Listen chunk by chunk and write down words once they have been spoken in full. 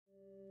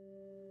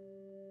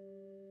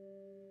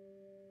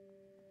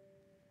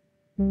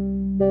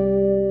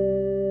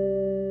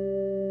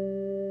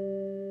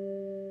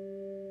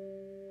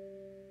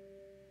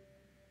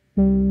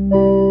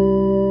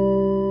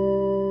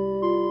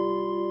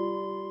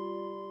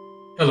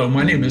Hello,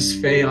 my name is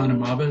Faye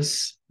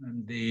Anamabas.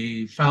 I'm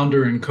the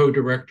founder and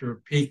co-director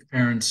of Peak,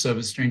 Parents of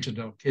Estranged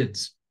Adult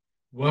Kids.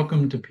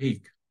 Welcome to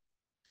Peak.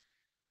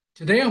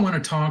 Today I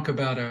want to talk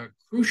about a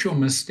crucial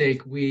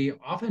mistake we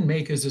often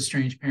make as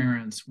estranged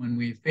parents when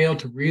we fail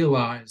to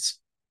realize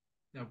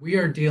that we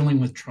are dealing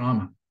with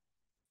trauma.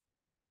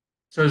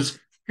 So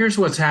here's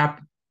what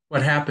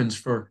happens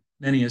for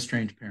many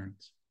estranged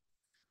parents.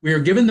 We are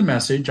given the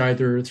message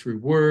either through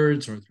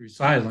words or through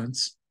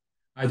silence,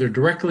 either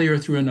directly or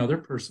through another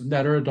person,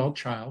 that our adult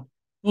child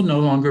will no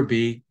longer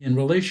be in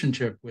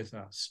relationship with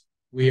us.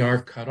 We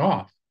are cut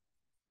off.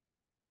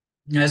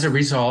 As a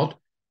result,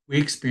 we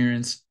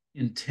experience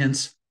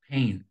intense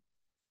pain,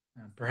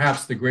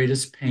 perhaps the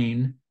greatest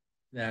pain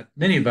that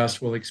many of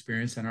us will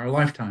experience in our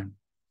lifetime.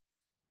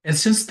 And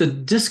since the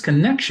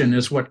disconnection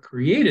is what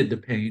created the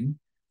pain,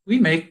 we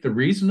make the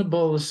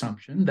reasonable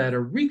assumption that a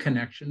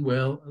reconnection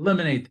will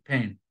eliminate the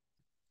pain.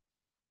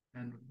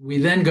 And we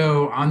then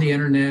go on the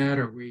internet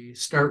or we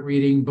start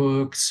reading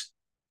books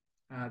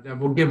that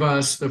will give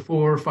us the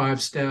 4 or 5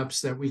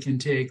 steps that we can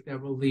take that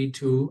will lead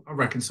to a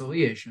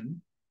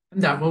reconciliation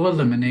and that will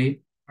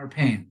eliminate our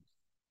pain.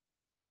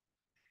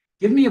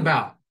 Give me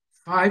about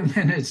 5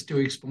 minutes to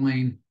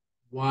explain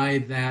why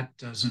that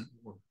doesn't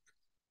work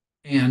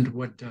and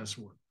what does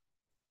work.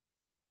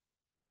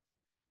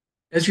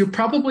 As you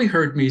probably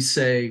heard me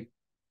say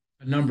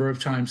a number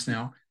of times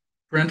now,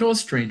 parental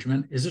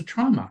estrangement is a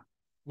trauma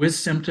with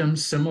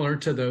symptoms similar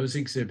to those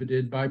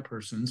exhibited by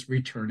persons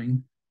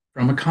returning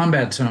from a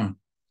combat zone.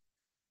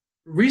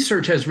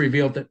 Research has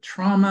revealed that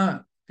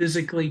trauma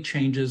physically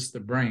changes the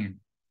brain.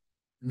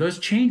 And those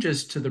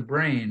changes to the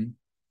brain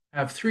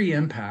have 3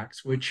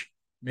 impacts, which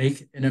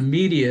make an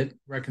immediate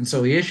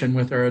reconciliation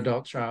with our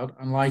adult child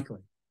unlikely.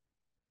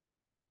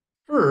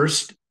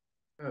 First,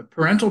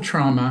 parental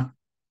trauma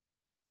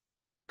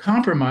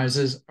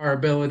compromises our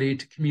ability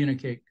to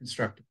communicate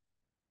constructively.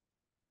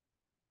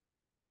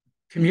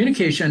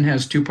 Communication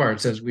has 2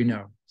 parts, as we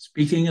know,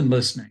 speaking and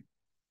listening.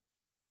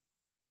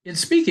 In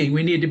speaking,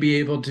 we need to be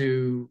able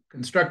to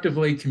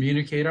constructively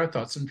communicate our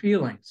thoughts and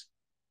feelings.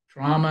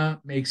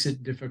 Trauma makes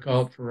it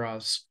difficult for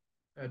us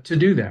to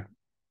do that.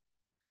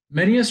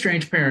 Many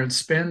estranged parents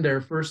spend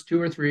their first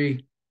 2 or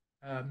 3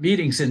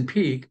 meetings in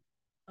peak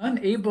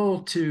unable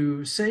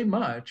to say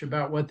much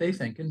about what they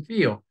think and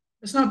feel.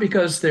 It's not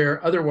because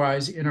they're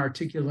otherwise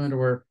inarticulate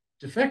or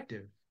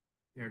defective.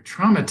 They're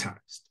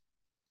traumatized.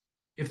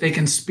 If they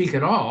can speak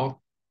at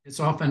all, it's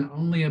often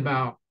only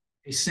about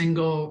a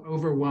single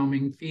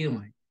overwhelming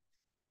feeling,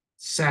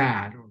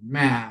 sad or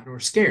mad or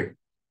scared.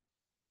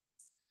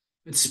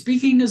 But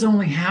speaking is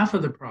only half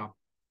of the problem.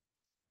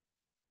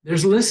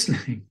 There's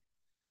listening.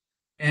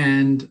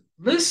 And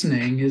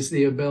listening is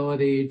the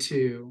ability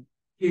to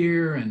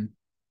hear and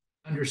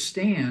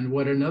understand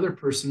what another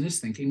person is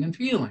thinking and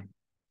feeling.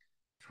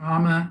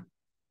 Trauma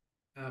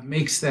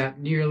makes that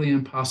nearly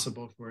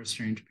impossible for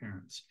estranged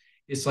parents.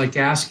 It's like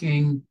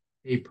asking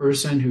a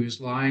person who's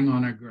lying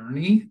on a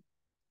gurney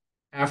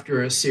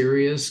after a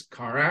serious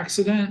car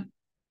accident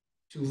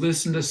to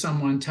listen to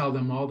someone tell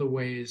them all the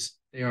ways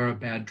they are a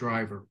bad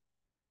driver.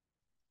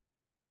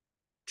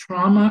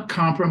 Trauma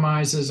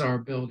compromises our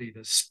ability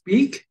to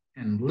speak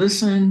and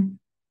listen,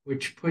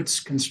 which puts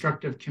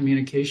constructive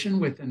communication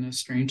with an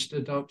estranged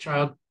adult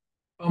child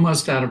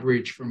almost out of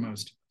reach for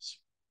most of us.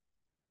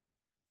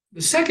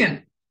 The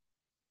second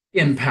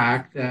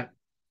impact that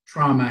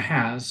trauma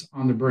has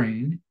on the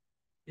brain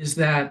is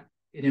that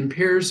it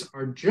impairs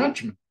our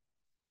judgment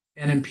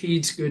and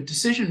impedes good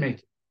decision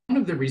making. One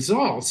of the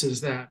results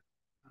is that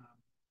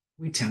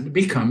we tend to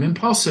become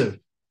impulsive.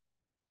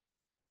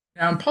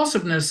 Now,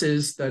 impulsiveness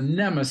is the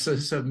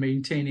nemesis of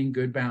maintaining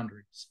good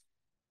boundaries.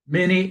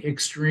 Many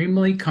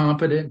extremely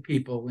competent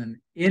people in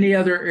any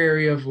other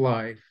area of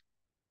life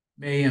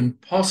may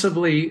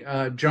impulsively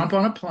jump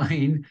on a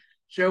plane,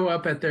 show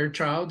up at their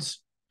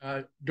child's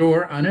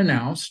door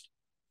unannounced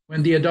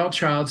when the adult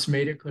child's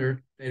made it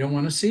clear they don't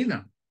want to see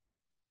them,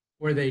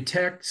 or they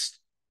text,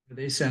 or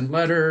they send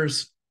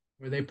letters,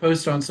 or they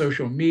post on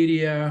social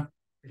media.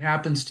 It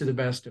happens to the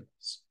best of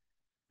us.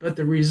 But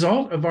the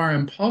result of our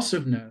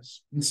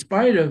impulsiveness, in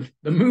spite of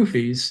the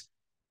movies,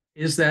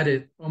 is that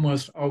it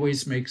almost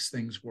always makes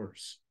things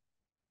worse.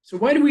 So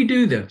why do we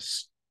do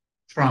this?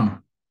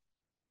 Trauma.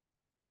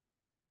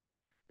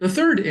 The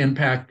third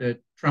impact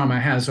that trauma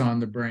has on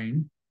the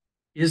brain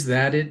is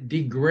that it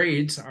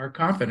degrades our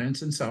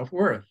confidence and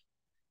self-worth.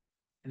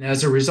 And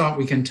as a result,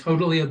 we can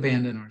totally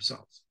abandon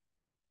ourselves.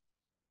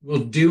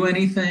 We'll do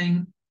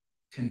anything,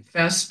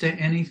 confess to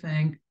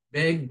anything,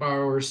 beg,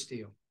 borrow, or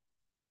steal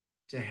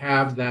to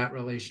have that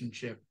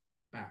relationship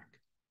back.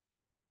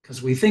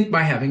 Because we think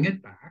by having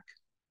it back,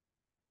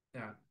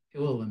 that it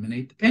will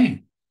eliminate the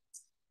pain.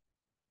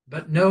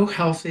 But no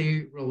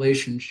healthy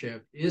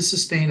relationship is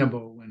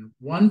sustainable when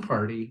one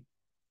party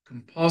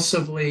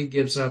compulsively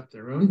gives up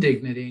their own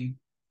dignity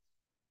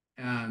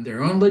and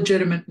their own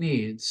legitimate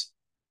needs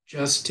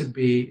just to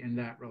be in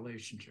that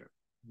relationship.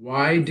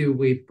 Why do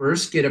we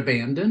first get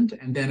abandoned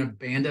and then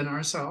abandon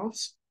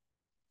ourselves?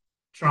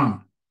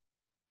 Trauma.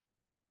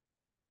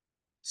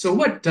 So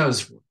what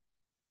does work?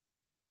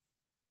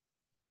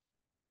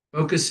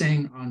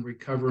 Focusing on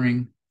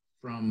recovering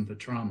from the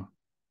trauma.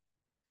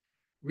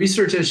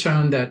 Research has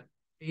shown that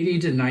 80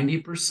 to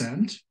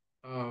 90%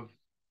 of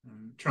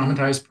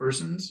traumatized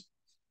persons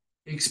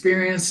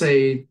experience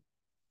a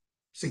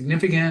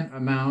significant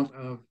amount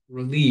of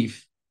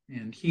relief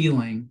and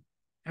healing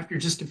after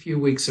just a few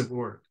weeks of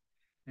work.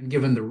 And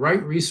given the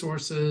right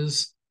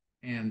resources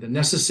and the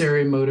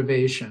necessary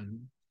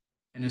motivation,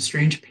 an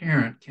estranged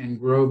parent can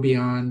grow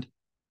beyond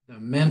the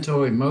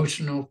mental,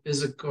 emotional,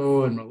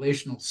 physical, and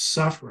relational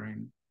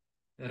suffering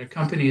that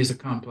accompanies a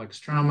complex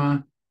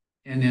trauma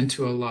and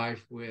into a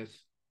life with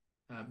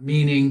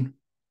meaning,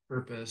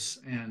 purpose,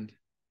 and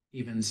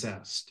even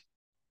zest.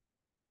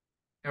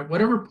 At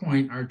whatever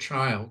point our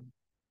child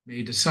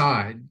may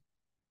decide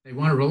they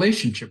want a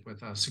relationship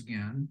with us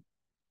again,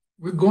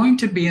 we're going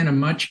to be in a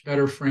much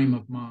better frame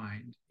of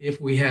mind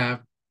if we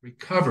have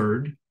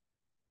recovered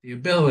the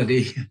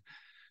ability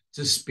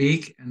to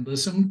speak and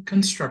listen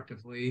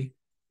constructively,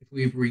 if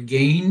we've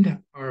regained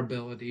our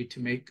ability to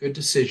make good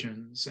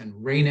decisions and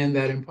rein in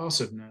that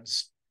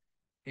impulsiveness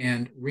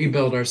and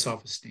rebuild our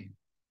self-esteem.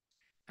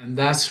 And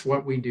that's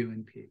what we do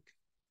in Peak.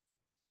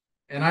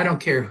 And I don't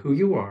care who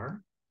you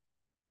are,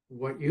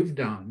 what you've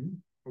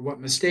done, or what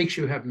mistakes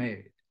you have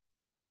made.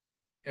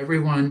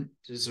 Everyone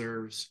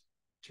deserves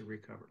to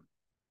recover.